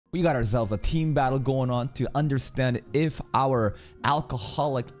We got ourselves a team battle going on to understand if our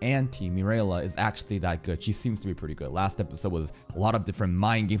alcoholic auntie Mirella is actually that good. She seems to be pretty good. Last episode was a lot of different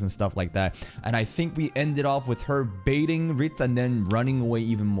mind games and stuff like that. And I think we ended off with her baiting Ritz and then running away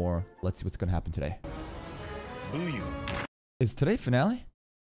even more. Let's see what's gonna happen today. Is today finale?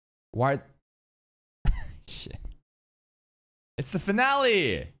 Why? Shit. It's the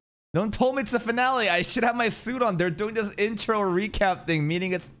finale! No one told me it's a finale. I should have my suit on. They're doing this intro recap thing,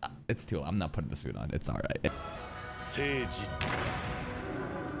 meaning it's too. I'm not putting the suit on. It's all right.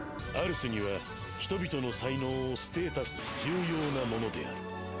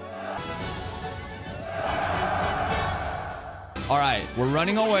 All right, we're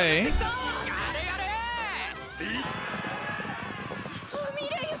running away.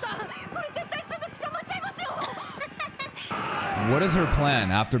 What is her plan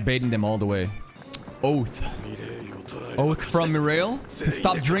after baiting them all the way? Oath. Oath from Mireille to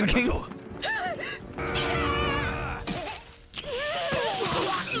stop drinking?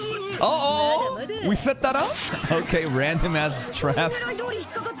 Uh-oh! We set that up? Okay, random ass traps.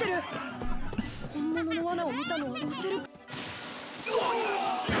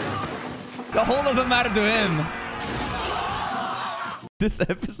 The hole doesn't matter to him. This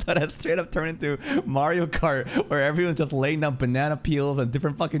episode has straight up turned into Mario Kart, where everyone's just laying down banana peels and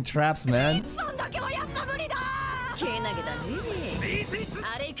different fucking traps, man.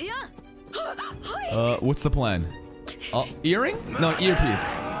 What's the plan? Earring? No,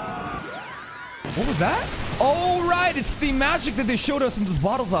 earpiece. What was that? Oh, right, it's the magic that they showed us in those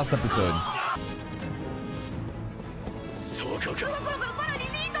bottles last episode.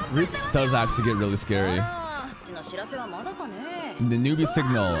 Ritz does actually get really scary. The newbie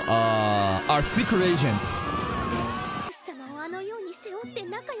signal, our secret agent.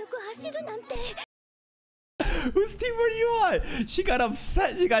 Whose team are you on? She got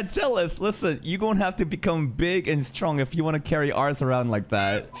upset, she got jealous. Listen, you're gonna have to become big and strong if you want to carry ours around like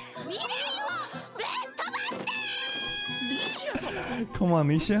that. Come on,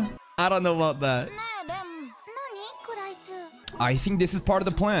 Misha. I don't know about that. I think this is part of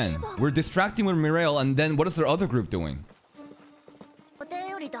the plan. We're distracting with Mireille, and then what is their other group doing?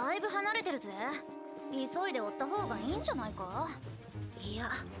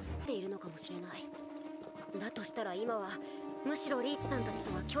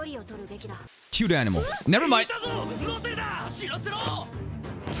 Cute animal. Never mind.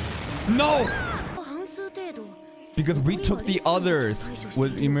 No! Because we took the others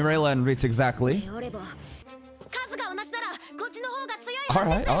with Mireille and Ritz exactly.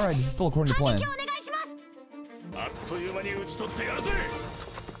 Alright, this is still according to plan.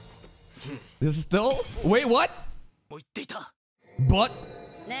 This is still? Wait, what? But?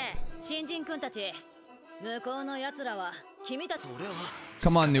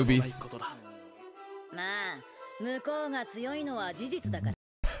 Come on, newbies.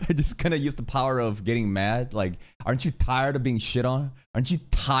 I'm just gonna use the power of getting mad. Like, aren't you tired of being shit on? Aren't you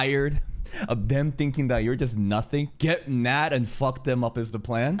tired of them thinking that you're just nothing? Get mad and fuck them up is the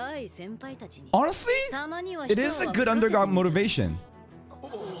plan. Honestly, it is a good underdog motivation.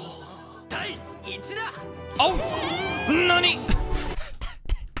 Oh! Nani?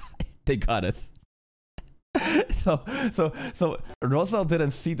 They got us. So Rosal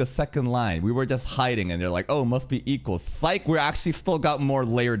didn't see the second line. We were just hiding and they're like, oh, must be equal. Psych, we're actually still got more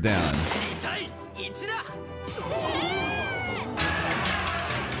layered down.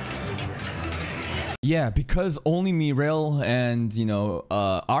 Yeah, because only Mireille and, you know,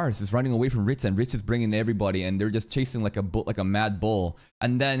 ours is running away from Ritz, and Ritz is bringing everybody, and they're just chasing like a mad bull.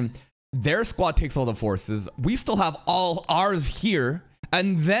 And then their squad takes all the forces. We still have all ours here.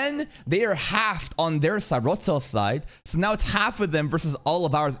 And then they are halved on their side, Rozel's side. So now it's half of them versus all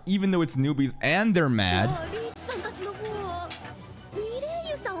of ours, even though it's newbies and they're mad.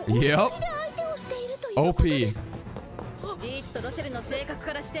 Yep. OP.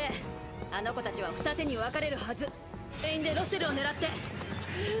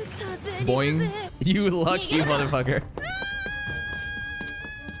 Boing. You lucky motherfucker.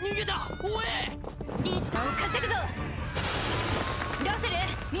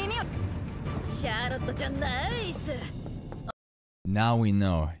 Now we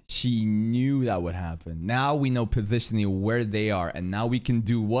know. She knew that would happen. Now we know positioning where they are, and now we can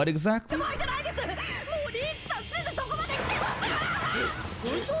do what exactly?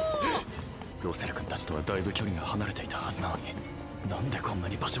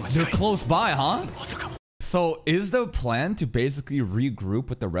 They're close by, huh? So is the plan to basically regroup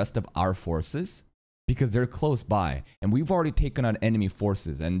with the rest of our forces? because they're close by, and we've already taken on enemy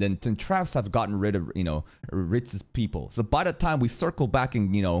forces, and then traps have gotten rid of, you know, Ritz's people. So by the time we circle back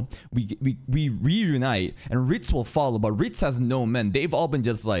and, you know, we reunite, and Ritz will follow, but Ritz has no men. They've all been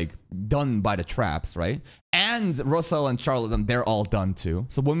just like done by the traps, right? And Russell and Charlotte, they're all done too.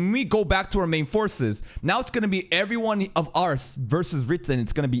 So when we go back to our main forces, now it's gonna be everyone of ours versus Ritz, and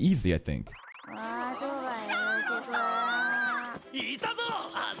it's gonna be easy, I think.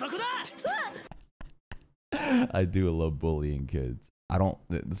 I do love bullying kids. I don't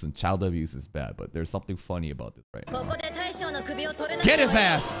listen. Child abuse is bad, but there's something funny about this right now. Get his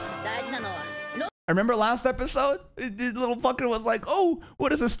ass! I remember last episode, the little fucker was like, "Oh, what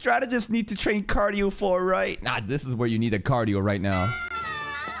does a strategist need to train cardio for, right?" Nah, this is where you need a cardio right now.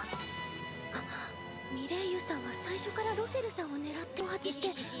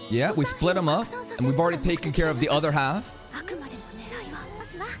 Yeah, we split them up, and we've already taken care of the other half.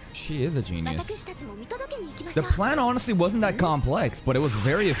 She is a genius. The plan honestly wasn't that complex, but it was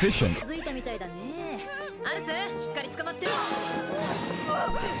very efficient.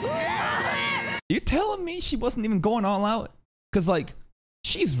 You telling me she wasn't even going all out? Cause like,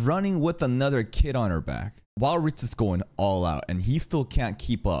 she's running with another kid on her back while Ritz is going all out, and he still can't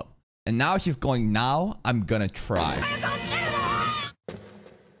keep up. And now she's going, now I'm gonna try.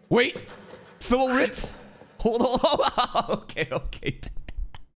 Wait, so Ritz? Hold on. Okay.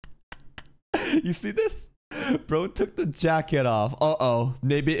 You see this? Bro took the jacket off. Uh-oh.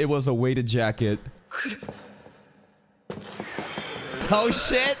 Maybe it was a weighted jacket. Oh,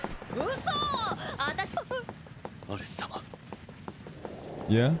 shit.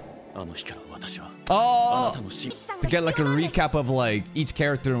 Yeah? Oh! To get like a recap of like each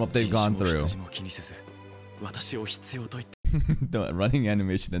character and what they've gone through. The running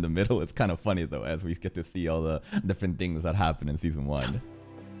animation in the middle is kind of funny though, as we get to see all the different things that happen in season 1.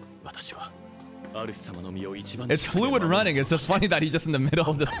 It's fluid running. It's just funny that he's just in the middle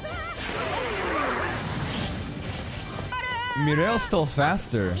of this. Mireille's still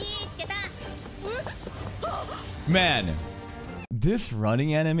faster. Man, this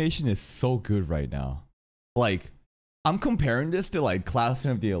running animation is so good right now. Like, I'm comparing this to like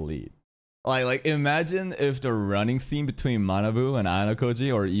Classroom of the Elite. Like imagine if the running scene between Manabu and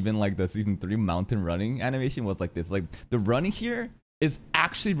Ayanokoji, or even like the season 3 mountain running animation was like this. Like the running here is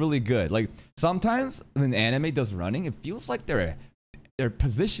actually really good. Like sometimes when anime does running, it feels like their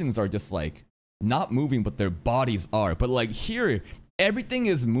positions are just like not moving, but their bodies are. But like here, everything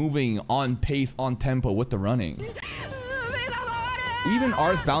is moving on pace, on tempo with the running. Even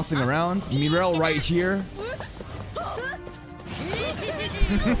ours bouncing around. Mireille right here.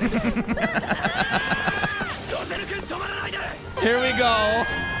 Here we go.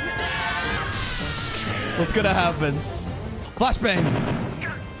 What's gonna happen? Flashbang!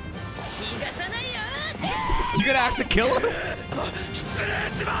 You gonna actually kill him?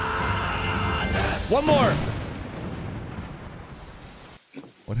 One more!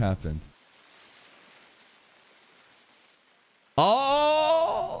 What happened?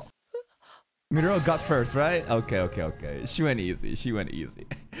 Oh! Mireille got first, right? Okay. She went easy. She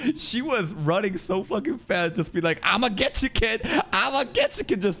was running so fucking fast, just be like, I'ma get you, kid. I'ma get you,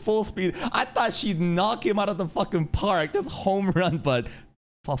 kid. Just full speed. I thought she'd knock him out of the fucking park. Just home run, but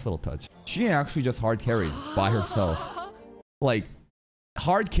soft little touch. She actually just hard carried by herself. Like,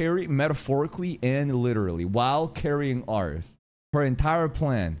 hard carry metaphorically and literally while carrying ours. Her entire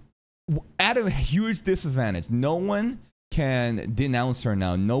plan. At a huge disadvantage. No one can denounce her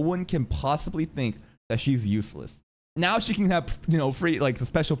now. No one can possibly think that she's useless. Now she can have, you know, free, like, the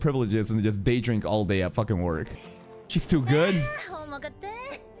special privileges and just day drink all day at fucking work. She's too good.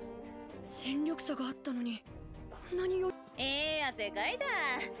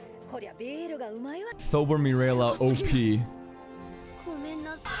 Sober Mireille OP.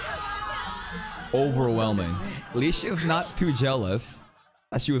 Overwhelming. At least she's not too jealous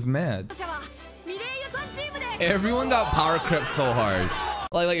that she was mad. Everyone got power crept so hard.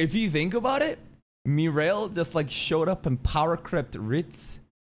 Like if you think about it, Mireille just like showed up and power crept Ritz,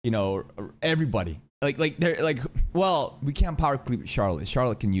 you know, everybody. Like they're like, well, we can't power creep Charlotte.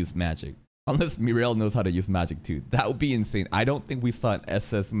 Charlotte can use magic. Unless Mireille knows how to use magic too. That would be insane. I don't think we saw an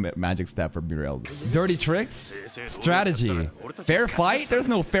SS magic stat for Mireille. Dirty tricks? Strategy. Fair fight? There's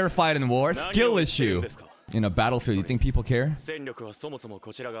no fair fight in war. Skill issue. In a battlefield, you think people care?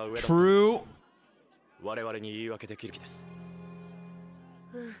 True.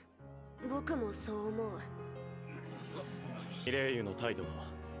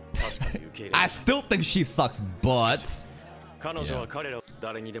 I still think she sucks, but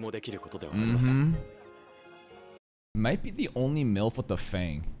might be the only MILF with the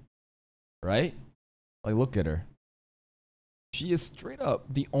fang, right? Like, look at her. She is straight up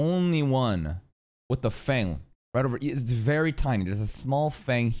the only one with the fang right over. It's very tiny. There's a small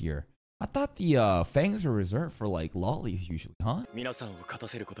fang here. I thought the fangs were reserved for like lollies usually, huh?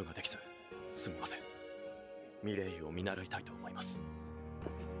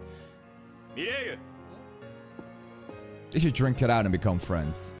 They should drink it out and become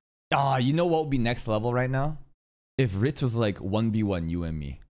friends. Ah, you know what would be next level right now? If Rich was like 1v1 you and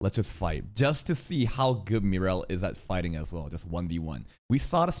me. Let's just fight. Just to see how good Mirel is at fighting as well. Just 1v1. We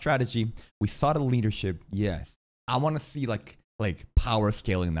saw the strategy. We saw the leadership. Yes. I want to see like power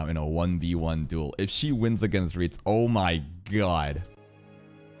scaling now in a 1v1 duel. If she wins against Rich, oh my god.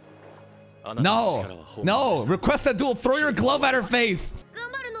 No! No! Request a duel! Throw your glove at her face!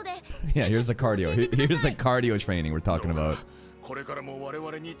 Yeah, here's the cardio. Here's the cardio training we're talking about.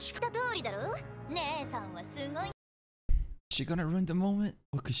 She gonna ruin the moment?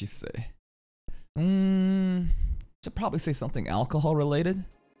 What could she say? She'll probably say something alcohol related.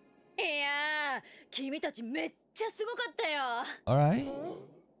 Alright.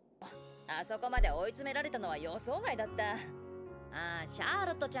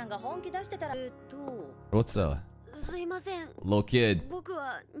 What's up? Little kid.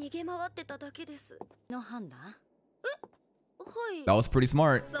 That was pretty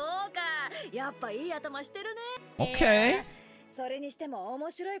smart. Okay.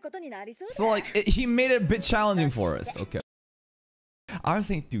 So like, he made it a bit challenging for us. Okay.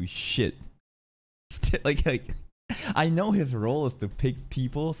 Ours ain't do shit. like I know his role is to pick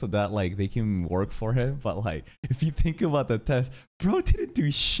people so that like they can work for him, but like if you think about the test, bro didn't do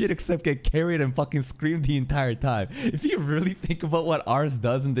shit except get carried and fucking scream the entire time. If you really think about what ours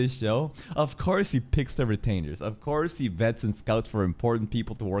does in this show, of course he picks the retainers, of course he vets and scouts for important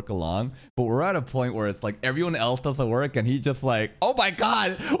people to work along, but we're at a point where it's like everyone else does the work and he's just like, oh my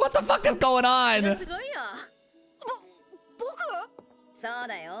god, what the fuck is going on?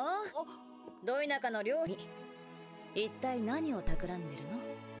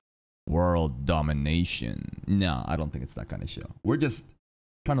 World domination. No, I don't think it's that kind of show. We're just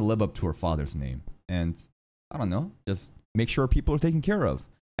trying to live up to her father's name. And, I don't know, just make sure people are taken care of.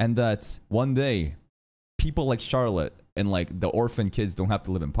 And that one day, people like Charlotte and like the orphan kids don't have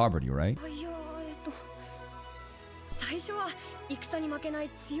to live in poverty, right?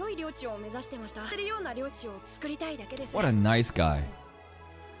 What a nice guy.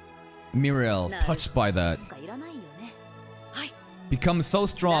 Mirel, touched by that. Become so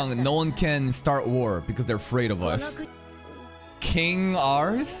strong, no one can start war because they're afraid of us. King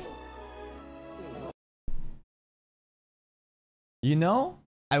ours? You know,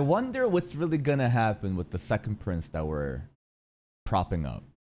 I wonder what's really gonna happen with the second prince that we're propping up.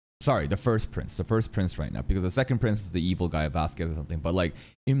 Sorry, the first prince right now, because the second prince is the evil guy, Vasquez or something. But like,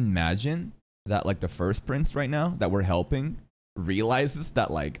 imagine that like the first prince right now that we're helping realizes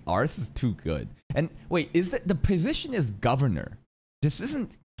that like ours is too good. And wait, is that the position is governor? This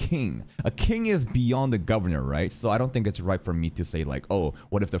isn't king. A king is beyond the governor, right? So I don't think it's right for me to say like, oh,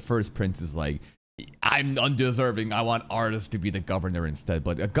 what if the first prince is like, I'm undeserving, I want ours to be the governor instead.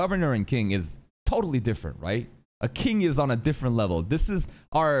 But a governor and king is totally different, right? A king is on a different level. This is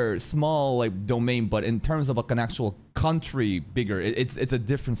our small like domain, but in terms of like an actual country bigger, it's a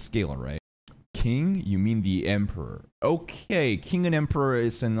different scale, right? King? You mean the emperor? Okay, king and emperor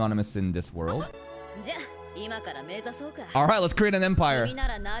is synonymous in this world. Alright, let's create an empire.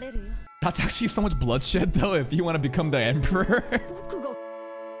 That's actually so much bloodshed though if you want to become the emperor.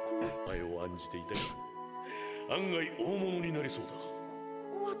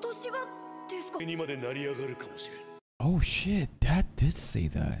 Oh shit, Dad did say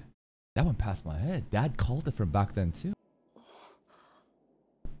that. That went past my head. Dad called it from back then too.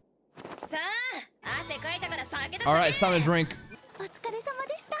 Alright, it's time to drink.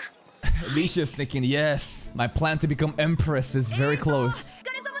 Misha's thinking, yes, my plan to become empress is very close.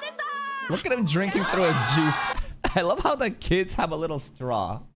 Look at him drinking through a juice. I love how the kids have a little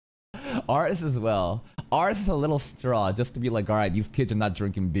straw. Ours as well. Ours is a little straw just to be like, alright, these kids are not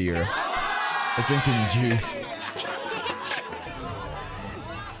drinking beer. They're drinking juice.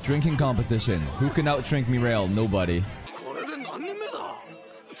 Drinking competition. Who can out-drink Mirel? Nobody.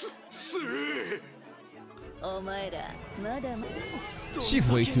 She's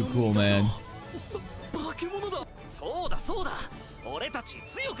way too cool, man.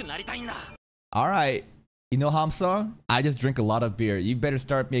 Alright. You know Hamsa? I just drink a lot of beer. You better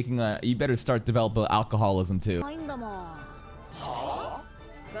start developing alcoholism too.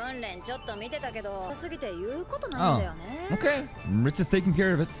 Oh, okay. Rich is taking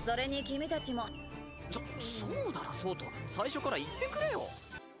care of it.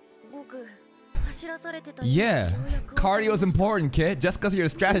 Yeah, cardio is important, kid. Just because you're a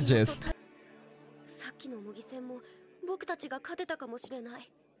strategist.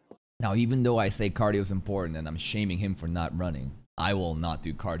 Now, even though I say cardio is important and I'm shaming him for not running, I will not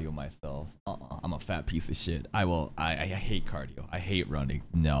do cardio myself. I'm a fat piece of shit. I hate cardio. I hate running.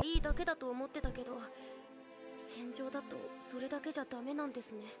 No.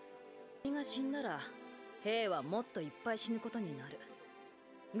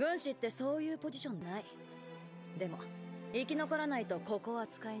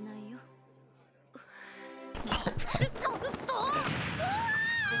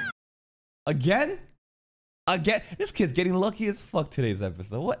 Again? Again? This kid's getting lucky as fuck today's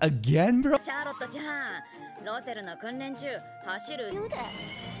episode. What? Again, bro?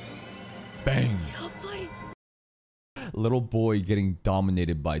 Bang. Little boy getting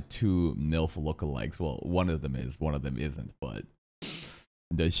dominated by two MILF lookalikes. Well, one of them is, one of them isn't, but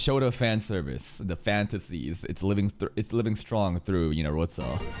the Shota fan service, the fantasies, it's living strong through, you know,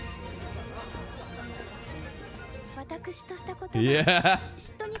 Rotsa. Yeah.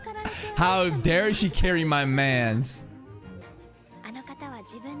 How dare she carry my mans?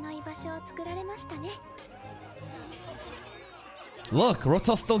 Look,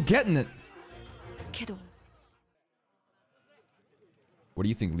 Rotsa's still getting it. What do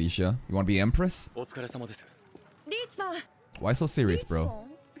you think, Lisha? You want to be Empress? Why so serious, bro?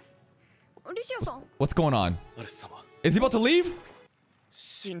 What's going on? Is he about to leave?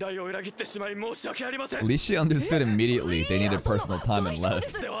 Lisha understood immediately they needed personal time and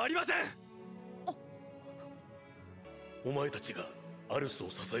left.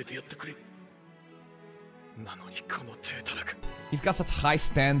 He's got such high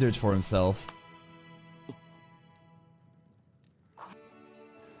standards for himself.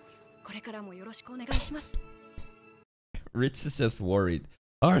 Rich is just worried.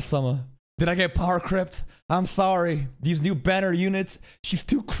 Arsama, did I get power crept? I'm sorry. These new banner units, she's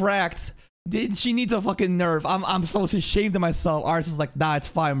too cracked. She needs a fucking nerve. I'm so ashamed of myself. Ars is like, nah, it's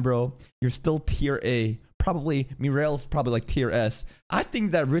fine, bro. You're still tier A. Probably Mireille's probably like tier S. I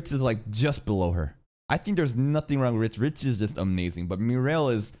think that Rich is like just below her. I think there's nothing wrong with Rich. Rich is just amazing, but Mireille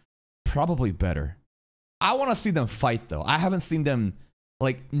is probably better. I want to see them fight though. I haven't seen them.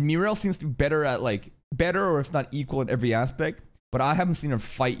 Like, Mireille seems to be better at, like, better or if not equal in every aspect, but I haven't seen her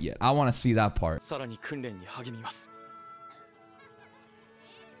fight yet. I want to see that part.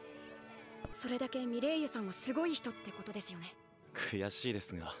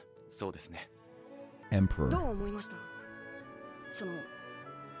 Emperor.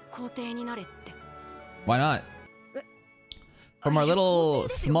 Why not? From our little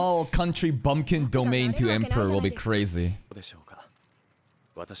small country bumpkin domain to Emperor will be crazy.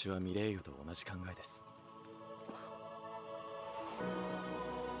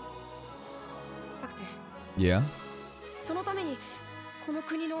 Yeah.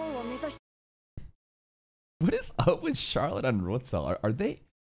 What is up with Charlotte and Rotsa? Are they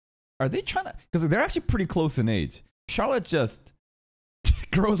trying to? Because they're actually pretty close in age. Charlotte just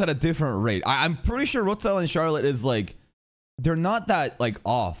grows at a different rate. I'm pretty sure Rotsa and Charlotte is like, they're not that like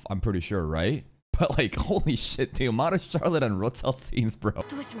off. I'm pretty sure, right? But like, holy shit, the amount of Charlotte and Rotsa scenes, bro.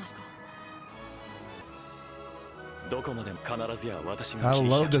 I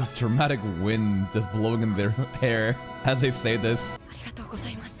love this dramatic wind just blowing in their hair as they say this.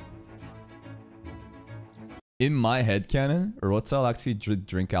 In my headcanon, Rotsa actually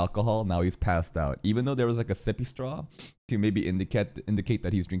drink alcohol. Now he's passed out. Even though there was like a sippy straw to maybe indicate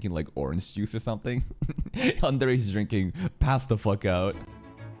that he's drinking like orange juice or something. Under he's drinking, passed the fuck out.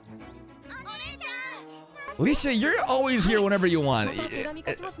 Lisha, you're always here whenever you want.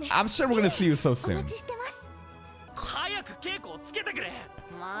 I'm sure we're gonna see you so soon.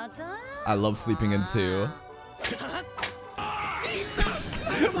 I love sleeping in too.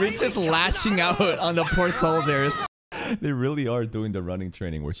 Rich is lashing out on the poor soldiers. They really are doing the running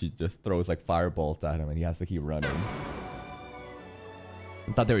training where she just throws like fireballs at him and he has to keep running.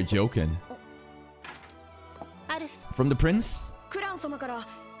 I thought they were joking. From the prince?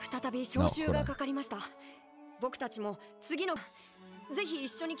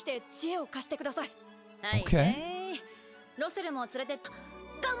 No, okay.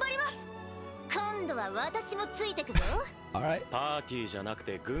 Alright.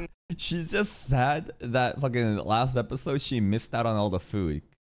 She's just sad that fucking last episode she missed out on all the food.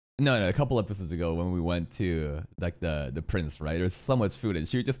 No, a couple episodes ago when we went to like the prince, right? There's so much food and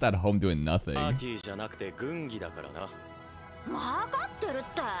she was just at home doing nothing.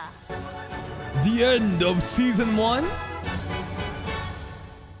 The end of season 1.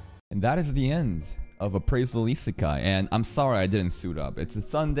 And that is the end of Appraisal Isekai, and I'm sorry I didn't suit up. It's a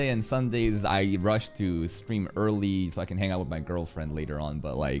Sunday, and Sundays I rush to stream early so I can hang out with my girlfriend later on,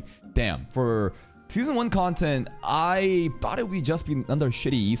 but like, damn, for Season 1 content, I thought it would just be another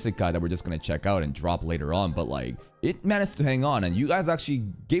shitty isekai that we're just gonna check out and drop later on, but like, it managed to hang on, and you guys actually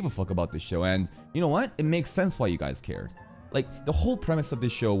gave a fuck about this show, and you know what? It makes sense why you guys cared. Like, the whole premise of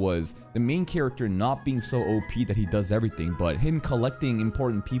this show was the main character not being so OP that he does everything, but him collecting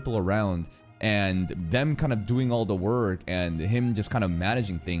important people around and them kind of doing all the work and him just kind of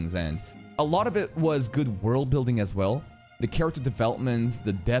managing things, and a lot of it was good world building as well. The character developments,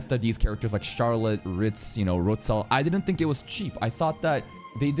 the depth of these characters like Charlotte, Ritz, you know, Rotzel, I didn't think it was cheap. I thought that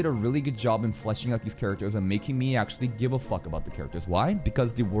they did a really good job in fleshing out these characters and making me actually give a fuck about the characters. Why?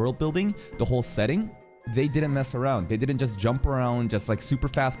 Because the world building, the whole setting, they didn't mess around. They didn't just jump around, just like super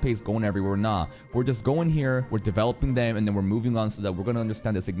fast paced, going everywhere. Nah, we're just going here, we're developing them, and then we're moving on so that we're going to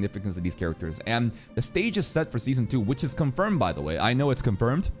understand the significance of these characters. And the stage is set for season 2, which is confirmed, by the way. I know it's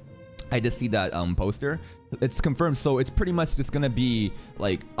confirmed. I just see that poster. It's confirmed, so it's pretty much just gonna be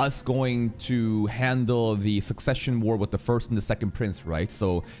like us going to handle the succession war with the first and the second prince, right?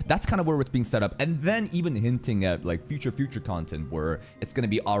 So that's kind of where it's being set up, and then even hinting at like future content where it's gonna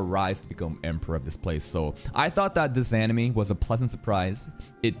be our rise to become emperor of this place. So I thought that this anime was a pleasant surprise.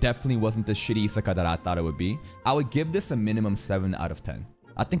 It definitely wasn't the shitty isekai that I thought it would be. I would give this a minimum 7 out of 10.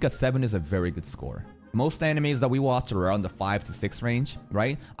 I think a 7 is a very good score. Most animes that we watch are around the 5 to 6 range,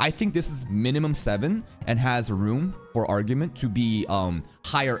 right? I think this is minimum 7 and has room for argument to be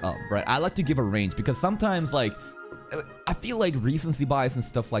higher up, right? I like to give a range because sometimes, like, I feel like recency bias and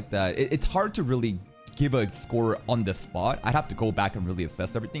stuff like that, it's hard to really give a score on the spot. I'd have to go back and really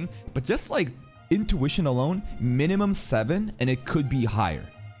assess everything. But just like intuition alone, minimum 7, and it could be higher.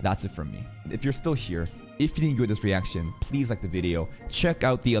 That's it from me. If you're still here, if you enjoyed this reaction, please like the video, check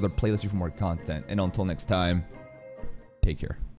out the other playlists for more content, and until next time, take care.